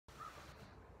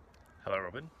Hello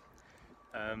Robin.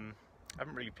 I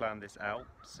haven't really planned this out,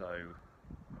 so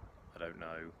I don't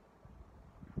know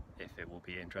if it will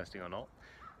be interesting or not,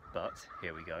 but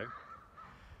here we go.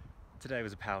 Today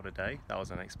was a powder day. That was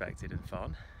unexpected and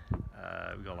fun.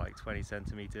 We got like 20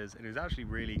 centimeters and it was actually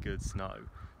really good snow,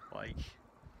 like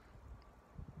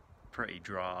pretty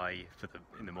dry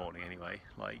in the morning anyway,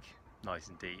 like nice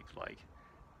and deep, like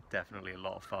definitely a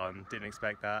lot of fun. Didn't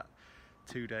expect that.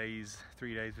 3 days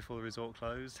before the resort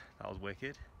closed. That was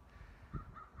wicked.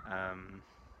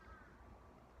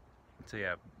 So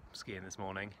yeah, skiing this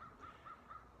morning.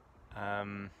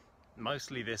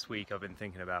 Mostly this week I've been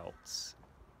thinking about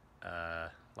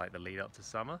like the lead up to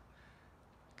summer,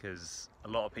 because a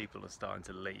lot of people are starting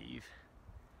to leave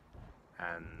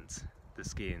and the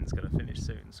skiing's going to finish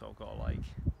soon, so I've got to like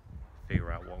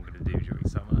figure out what I'm going to do during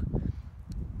summer.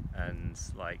 And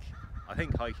like, I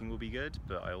think hiking will be good,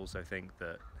 but I also think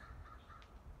that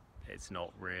it's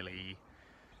not really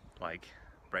like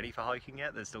ready for hiking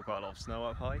yet. There's still quite a lot of snow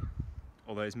up high,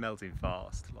 although it's melting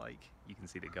fast. Like, you can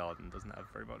see the garden doesn't have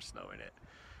very much snow in it.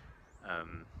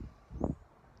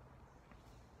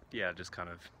 Yeah, just kind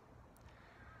of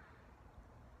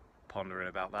pondering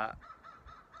about that.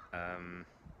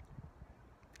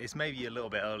 It's maybe a little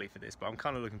bit early for this, but I'm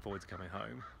kind of looking forward to coming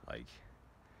home. Like,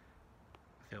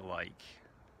 I feel like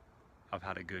I've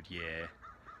had a good year.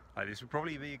 Like, this would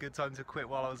probably be a good time to quit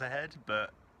while I was ahead,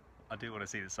 but I do want to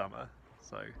see the summer,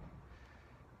 so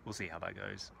we'll see how that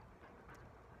goes.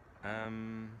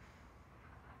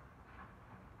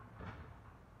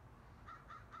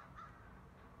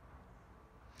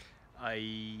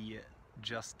 I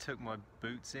just took my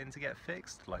boots in to get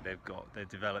fixed. Like, they've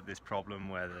developed this problem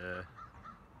where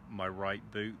my right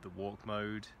boot, the walk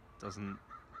mode, doesn't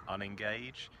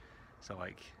unengage. So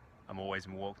like, I'm always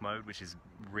in walk mode, which is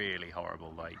really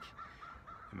horrible. Like,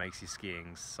 it makes your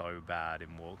skiing so bad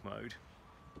in walk mode.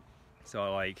 So I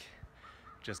like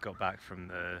just got back from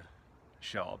the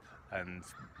shop and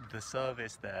the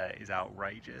service there is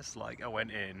outrageous. Like, I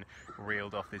went in,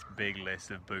 reeled off this big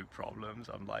list of boot problems.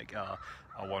 I'm like, I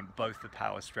want both the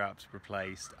power straps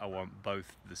replaced, I want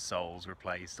both the soles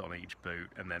replaced on each boot,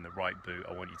 and then the right boot,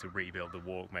 I want you to rebuild the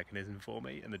walk mechanism for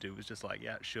me. And the dude was just like,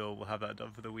 yeah, sure, we'll have that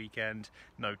done for the weekend,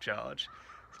 no charge.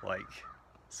 Like,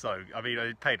 so, I mean,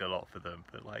 I paid a lot for them,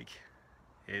 but like,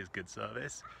 it is good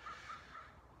service.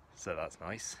 So that's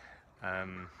nice.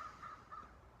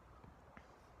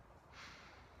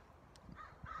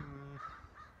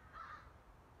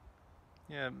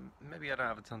 Yeah, maybe I don't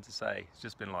have a ton to say. It's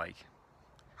just been like,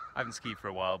 I haven't skied for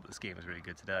a while, but the skiing was really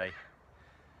good today.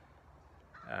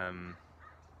 Yeah,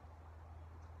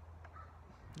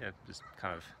 just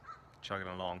kind of chugging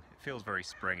along. It feels very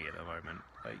springy at the moment.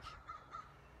 Like,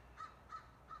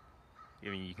 I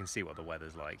mean, you can see what the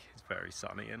weather's like. It's very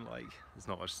sunny and like, there's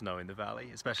not much snow in the valley.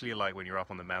 Especially like when you're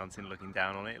up on the mountain looking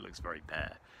down on it, it looks very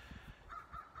bare.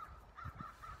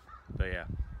 But yeah,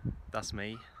 that's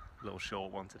me. A little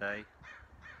short one today.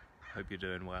 Hope you're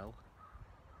doing well.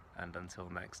 And until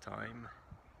next time,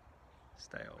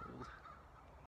 stay old.